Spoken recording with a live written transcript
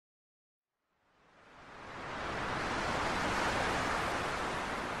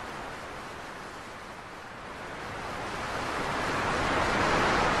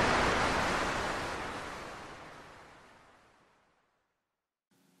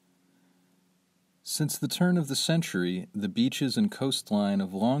Since the turn of the century, the beaches and coastline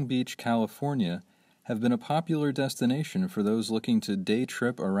of Long Beach, California, have been a popular destination for those looking to day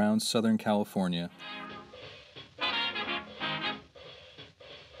trip around Southern California.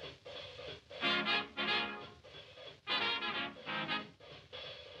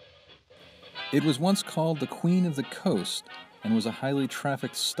 It was once called the Queen of the Coast and was a highly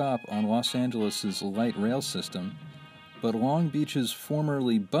trafficked stop on Los Angeles' light rail system, but Long Beach's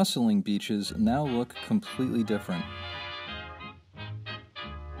formerly bustling beaches now look completely different.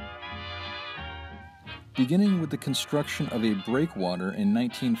 Beginning with the construction of a breakwater in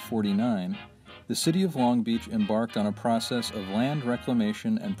 1949, the city of Long Beach embarked on a process of land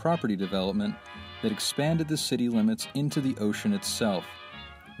reclamation and property development that expanded the city limits into the ocean itself.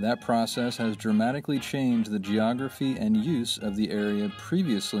 That process has dramatically changed the geography and use of the area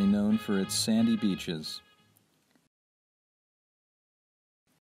previously known for its sandy beaches.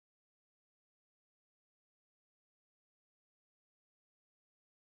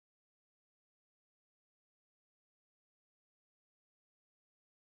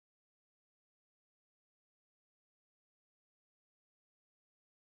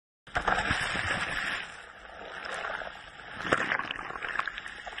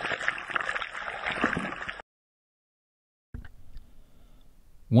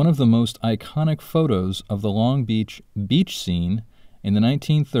 One of the most iconic photos of the Long Beach beach scene in the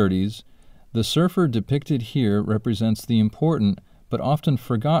 1930s, the surfer depicted here represents the important but often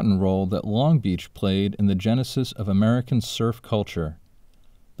forgotten role that Long Beach played in the genesis of American surf culture.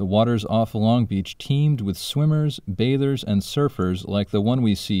 The waters off Long Beach teemed with swimmers, bathers, and surfers like the one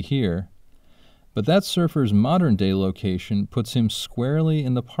we see here, but that surfer's modern-day location puts him squarely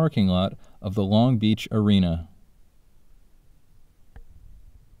in the parking lot of the Long Beach Arena.